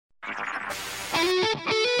HT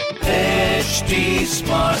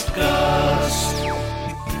Smartcast.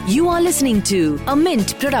 You are listening to a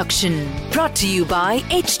Mint production brought to you by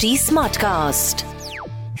HT Smartcast.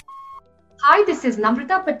 Hi, this is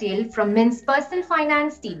Namrata Patel from Mint's personal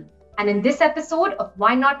finance team. And in this episode of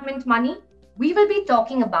Why Not Mint Money, we will be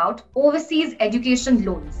talking about overseas education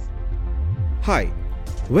loans. Hi,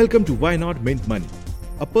 welcome to Why Not Mint Money,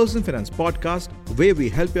 a personal finance podcast where we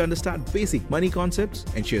help you understand basic money concepts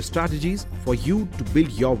and share strategies for you to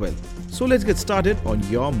build your wealth. So let's get started on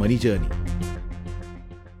your money journey.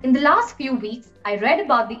 In the last few weeks, I read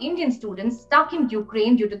about the Indian students stuck in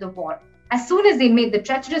Ukraine due to the war. As soon as they made the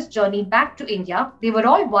treacherous journey back to India, they were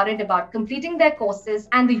all worried about completing their courses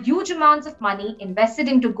and the huge amounts of money invested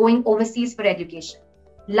into going overseas for education.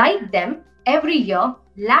 Like them, every year,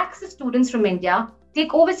 lakhs of students from India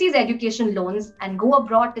take overseas education loans and go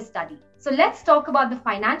abroad to study. So let's talk about the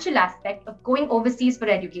financial aspect of going overseas for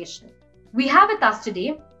education. We have with us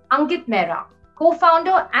today Ankit Mehra,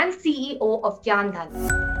 co-founder and CEO of Gyandhan.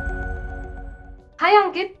 Hi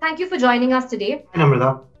Ankit, thank you for joining us today. Hi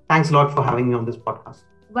Namrata, thanks a lot for having me on this podcast.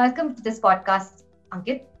 Welcome to this podcast,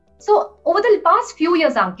 Ankit. So over the past few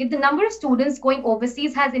years, Ankit, the number of students going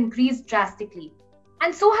overseas has increased drastically.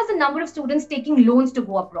 And so has the number of students taking loans to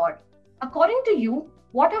go abroad. According to you,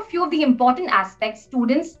 what are a few of the important aspects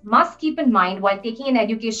students must keep in mind while taking an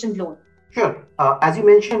education loan? Sure. As you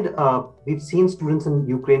mentioned, we've seen students in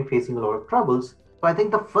Ukraine facing a lot of troubles. So I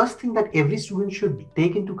think the first thing that every student should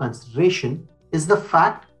take into consideration is the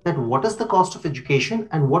fact that what is the cost of education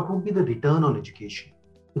and what would be the return on education?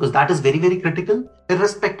 Because that is very, very critical,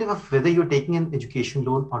 irrespective of whether you're taking an education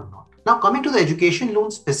loan or not. Now, coming to the education loan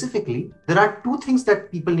specifically, there are two things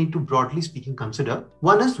that people need to, broadly speaking, consider.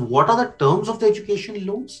 One is, what are the terms of the education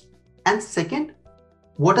loans? And second,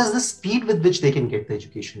 what is the speed with which they can get the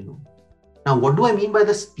education loan? Now, what do I mean by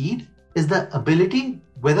the speed? Is the ability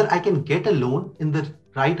whether I can get a loan in the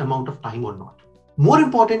right amount of time or not. More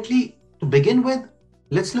importantly, to begin with,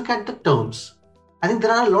 let's look at the terms. I think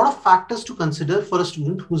there are a lot of factors to consider for a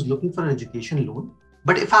student who's looking for an education loan.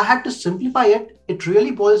 But if I had to simplify it, it really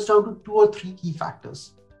boils down to two or three key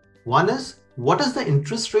factors. One is, what is the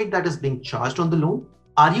interest rate that is being charged on the loan?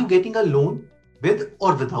 Are you getting a loan with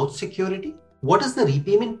or without security? What is the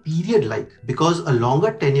repayment period like? Because a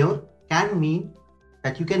longer tenure can mean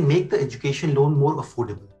that you can make the education loan more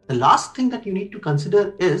affordable. The last thing that you need to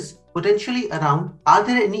consider is potentially around, are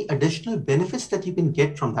there any additional benefits that you can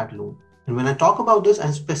get from that loan? And when I talk about this,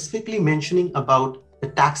 I'm specifically mentioning about the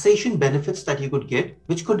taxation benefits that you could get,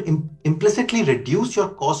 which could implicitly reduce your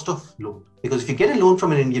cost of loan. Because if you get a loan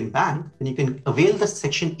from an Indian bank, then you can avail the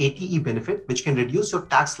Section 80E benefit, which can reduce your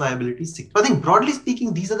tax liabilities. So I think broadly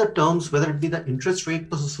speaking, these are the terms, whether it be the interest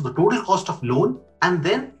rate, so the total cost of loan, and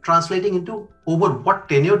then translating into over what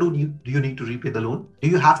tenure do you need to repay the loan? Do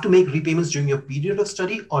you have to make repayments during your period of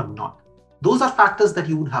study or not? Those are factors that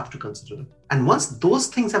you would have to consider. And once those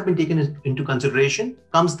things have been taken into consideration,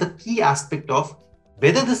 comes the key aspect of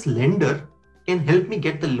whether this lender can help me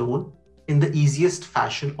get the loan in the easiest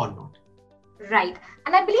fashion or not. Right.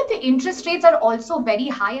 And I believe the interest rates are also very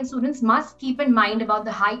high and students must keep in mind about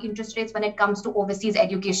the high interest rates when it comes to overseas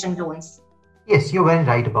education loans. Yes, you're very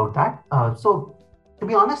right about that. So to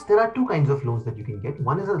be honest, there are two kinds of loans that you can get.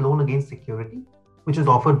 One is a loan against security, which is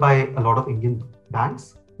offered by a lot of Indian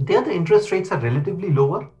banks. There, the interest rates are relatively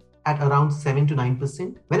lower at around 7 to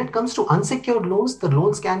 9%. When it comes to unsecured loans, the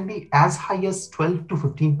loans can be as high as 12 to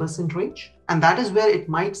 15% range. And that is where it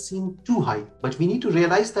might seem too high. But we need to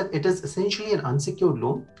realize that it is essentially an unsecured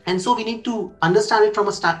loan. And so we need to understand it from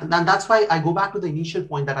a standpoint. And that's why I go back to the initial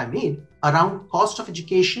point that I made around cost of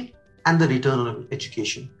education and the return on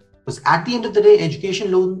education. Because at the end of the day,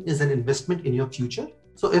 education loan is an investment in your future.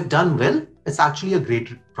 So if done well, it's actually a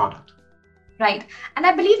great product. Right. And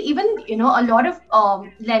I believe even, a lot of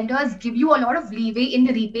lenders give you a lot of leeway in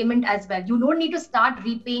the repayment as well. You don't need to start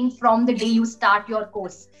repaying from the day you start your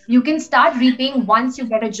course. You can start repaying once you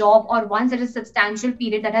get a job or once there is a substantial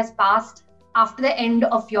period that has passed after the end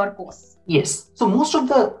of your course. Yes. So most of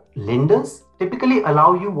the lenders typically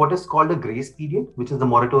allow you what is called a grace period, which is the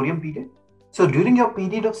moratorium period. So during your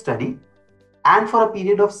period of study and for a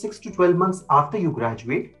period of 6 to 12 months after you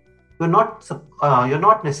graduate, you're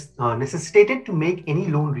not necessitated to make any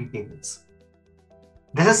loan repayments.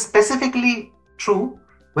 This is specifically true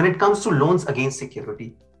when it comes to loans against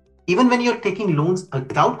security. Even when you're taking loans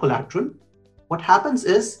without collateral, what happens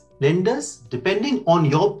is lenders, depending on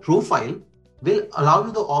your profile, will allow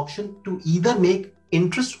you the option to either make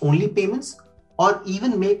interest-only payments or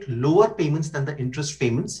even make lower payments than the interest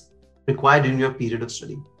payments required in your period of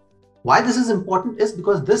study. Why this is important is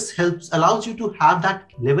because this allows you to have that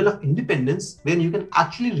level of independence where you can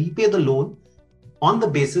actually repay the loan on the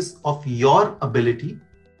basis of your ability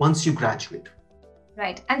once you graduate.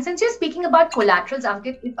 Right. And since you're speaking about collaterals,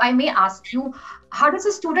 Ankit, if I may ask you, how does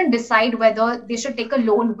a student decide whether they should take a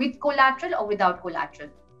loan with collateral or without collateral?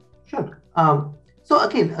 Sure. So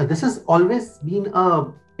again, this has always been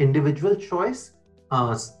a individual choice.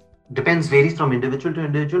 Varies from individual to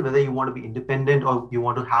individual, whether you want to be independent or you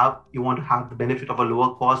want to have the benefit of a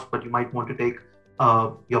lower cost, but you might want to take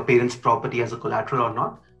your parents' property as a collateral or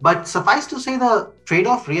not. But suffice to say, the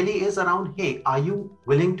trade-off really is around, hey, are you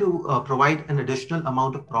willing to provide an additional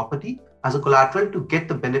amount of property as a collateral to get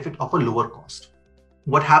the benefit of a lower cost?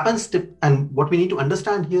 What happens and what we need to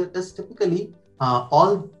understand here is typically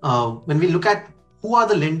when we look at who are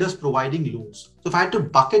the lenders providing loans. So if I had to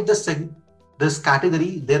bucket this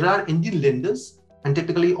category, there are Indian lenders and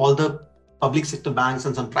typically all the public sector banks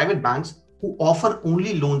and some private banks who offer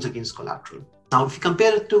only loans against collateral. Now, if you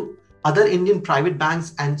compare it to other Indian private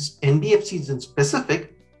banks and NBFCs in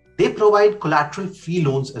specific, they provide collateral-free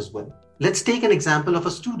loans as well. Let's take an example of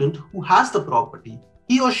a student who has the property.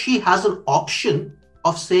 He or she has an option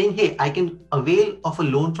of saying, hey, I can avail of a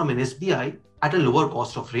loan from an SBI at a lower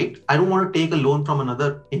cost of rate. I don't want to take a loan from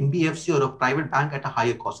another NBFC or a private bank at a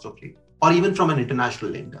higher cost of rate, or even from an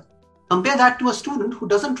international lender. Compare that to a student who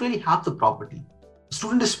doesn't really have the property. The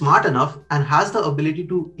student is smart enough and has the ability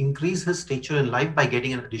to increase his stature in life by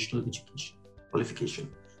getting an additional education qualification.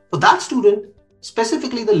 For that student,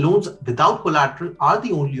 specifically the loans without collateral are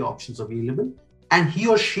the only options available, and he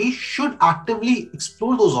or she should actively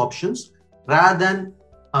explore those options rather than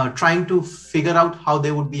trying to figure out how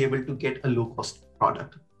they would be able to get a low-cost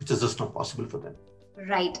product, which is just not possible for them.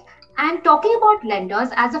 Right. And talking about lenders,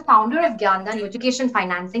 as a founder of Gyandan Education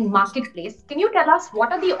Financing Marketplace, can you tell us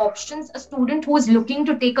what are the options a student who is looking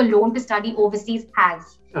to take a loan to study overseas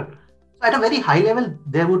has? Sure. So at a very high level,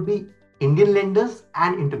 there would be Indian lenders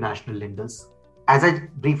and international lenders. As I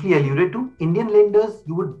briefly alluded to, Indian lenders,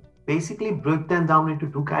 you would basically break them down into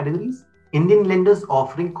two categories. Indian lenders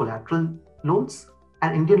offering collateral loans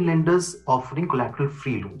and Indian lenders offering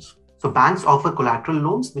collateral-free loans. So banks offer collateral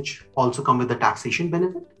loans, which also come with the taxation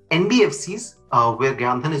benefit. NBFCs, where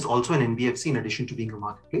Gyandan is also an NBFC in addition to being a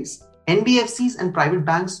marketplace. NBFCs and private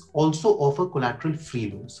banks also offer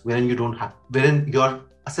collateral-free loans, wherein your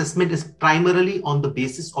assessment is primarily on the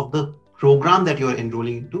basis of the program that you are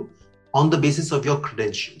enrolling into, on the basis of your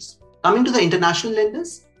credentials. Coming to the international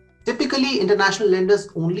lenders, typically international lenders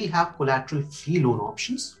only have collateral-free loan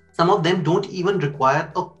options. Some of them don't even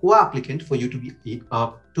require a co-applicant for you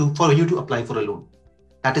to apply for a loan.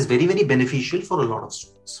 That is very, very beneficial for a lot of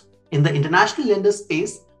students. In the international lender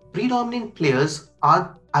space, predominant players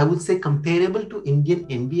are, I would say, comparable to Indian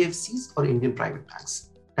NBFCs or Indian private banks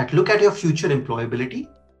that look at your future employability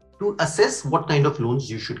to assess what kind of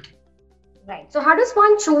loans you should get. Right. So how does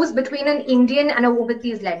one choose between an Indian and an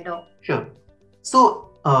overseas lender? Sure.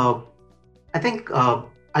 So I think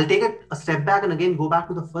I'll take a step back and again go back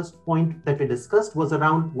to the first point that we discussed was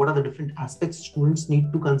around what are the different aspects students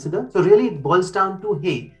need to consider. So really it boils down to,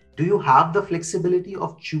 hey, do you have the flexibility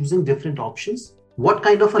of choosing different options? What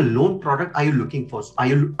kind of a loan product are you looking for? Are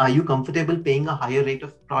you comfortable paying a higher rate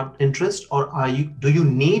of interest, or do you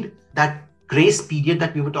need that grace period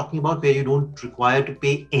that we were talking about where you don't require to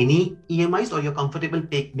pay any EMIs, or you're comfortable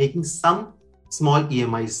making some small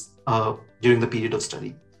EMIs during the period of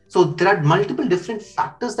study? So there are multiple different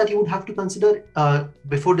factors that you would have to consider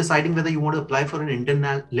before deciding whether you want to apply for an Indian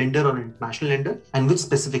lender or an international lender, and which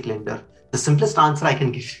specific lender. The simplest answer I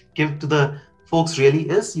can give to the folks really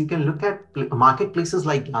is you can look at marketplaces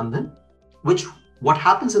like Gyandan, which what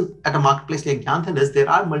happens at a marketplace like Gyandan is there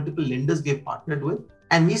are multiple lenders we have partnered with,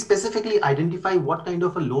 and we specifically identify what kind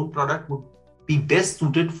of a loan product would be best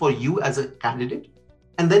suited for you as a candidate,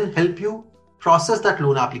 and then help you process that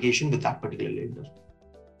loan application with that particular lender.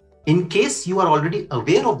 In case you are already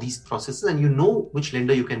aware of these processes and you know which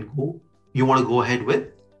lender you want to go ahead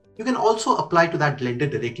with, you can also apply to that lender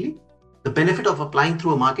directly. The benefit of applying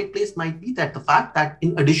through a marketplace might be that the fact that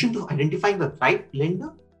in addition to identifying the right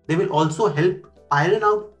lender, they will also help iron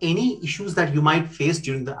out any issues that you might face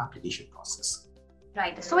during the application process.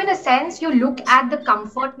 Right. So in a sense, you look at the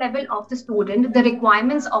comfort level of the student, the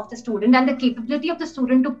requirements of the student, and the capability of the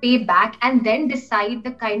student to pay back, and then decide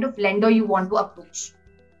the kind of lender you want to approach.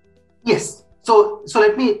 Yes. So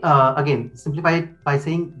let me again simplify it by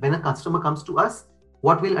saying when a customer comes to us,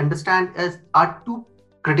 what we'll understand are two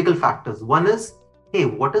critical factors. One is, hey,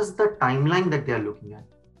 what is the timeline that they are looking at?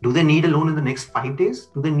 Do they need a loan in the next 5 days?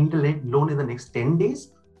 Do they need a loan in the next 10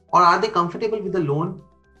 days? Or are they comfortable with the loan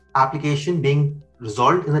application being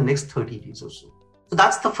resolved in the next 30 days or so. So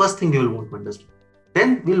that's the first thing we will want to understand.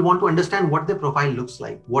 Then we'll want to understand what their profile looks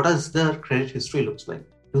like. What does their credit history looks like?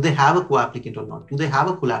 Do they have a co-applicant or not? Do they have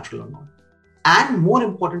a collateral or not? And more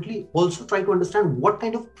importantly, also try to understand what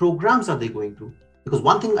kind of programs are they going to. Because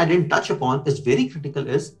one thing I didn't touch upon is very critical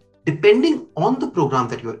is, depending on the program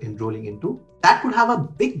that you're enrolling into, that could have a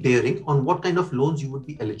big bearing on what kind of loans you would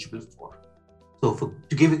be eligible for. So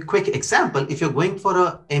to give a quick example, if you're going for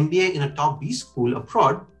an MBA in a top B school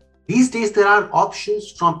abroad, these days there are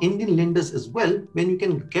options from Indian lenders as well, when you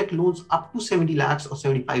can get loans up to 70 lakhs or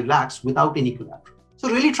 75 lakhs without any collateral. So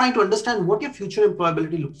really trying to understand what your future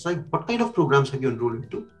employability looks like, what kind of programs have you enrolled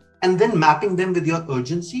into, and then mapping them with your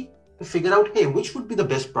urgency to figure out, hey, which would be the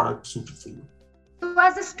best product suited for you. So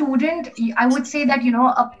as a student, I would say that,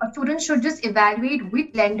 a student should just evaluate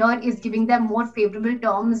which lender is giving them more favorable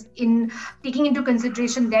terms in taking into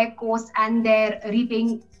consideration their course and their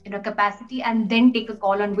repaying capacity, and then take a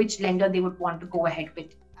call on which lender they would want to go ahead with.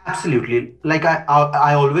 Absolutely. Like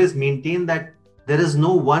I always maintain that there is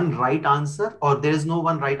no one right answer, or there is no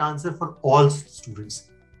one right answer for all students.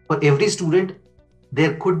 For every student,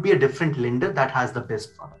 there could be a different lender that has the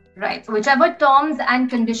best product. Right. So whichever terms and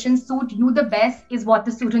conditions suit you the best is what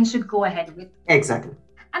the student should go ahead with. Exactly.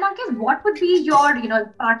 And Ankit, what would be your,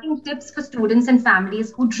 parting tips for students and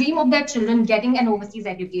families who dream of their children getting an overseas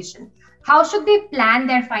education? How should they plan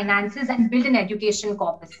their finances and build an education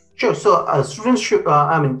corpus? Sure. So students should,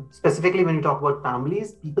 specifically when you talk about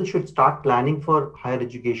families, people should start planning for higher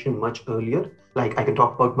education much earlier. Like I can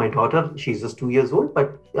talk about my daughter, she's just 2 years old,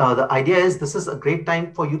 but the idea is this is a great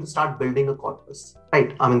time for you to start building a corpus,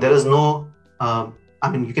 right? There is no,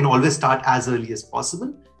 you can always start as early as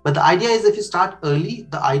possible. But the idea is if you start early,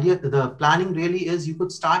 the planning really is you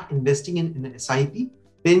could start investing in an SIP,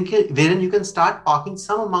 wherein you can start parking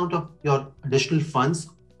some amount of your additional funds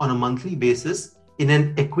on a monthly basis in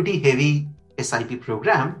an equity-heavy SIP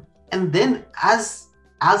program. And then as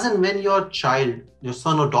and when your child, your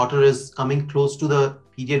son or daughter is coming close to the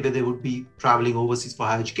period where they would be traveling overseas for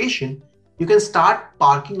higher education, you can start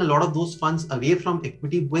parking a lot of those funds away from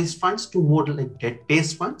equity-based funds to more like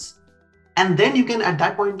debt-based funds. And then you can, at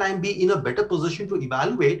that point in time, be in a better position to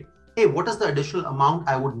evaluate, hey, what is the additional amount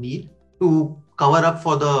I would need to cover up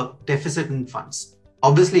for the deficit in funds?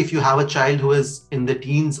 Obviously, if you have a child who is in the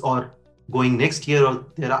teens or going next year or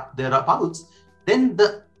thereabouts, then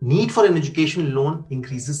the need for an education loan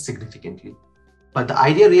increases significantly. But the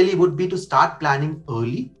idea really would be to start planning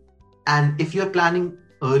early. And if you're planning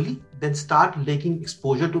early, then start taking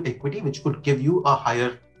exposure to equity, which could give you a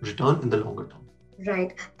higher return in the longer term.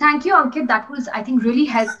 Right. Thank you, Ankit. That was, I think, really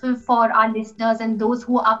helpful for our listeners and those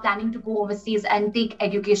who are planning to go overseas and take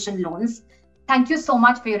education loans. Thank you so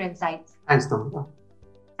much for your insights. Thanks, Namita.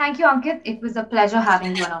 Thank you, Ankit. It was a pleasure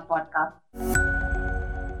having you on our podcast.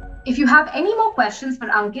 If you have any more questions for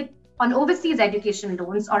Ankit on overseas education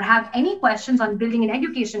loans or have any questions on building an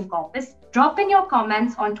education corpus, drop in your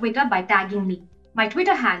comments on Twitter by tagging me. My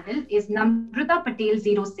Twitter handle is Namrata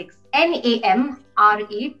Patel06,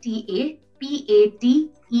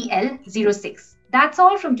 NAMRATAPATEL06. That's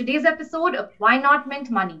all from today's episode of Why Not Mint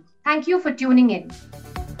Money. Thank you for tuning in.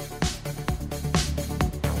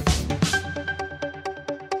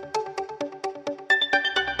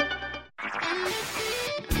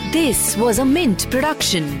 This was a Mint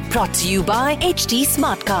production brought to you by HT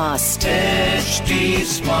Smartcast. HT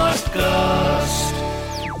Smartcast.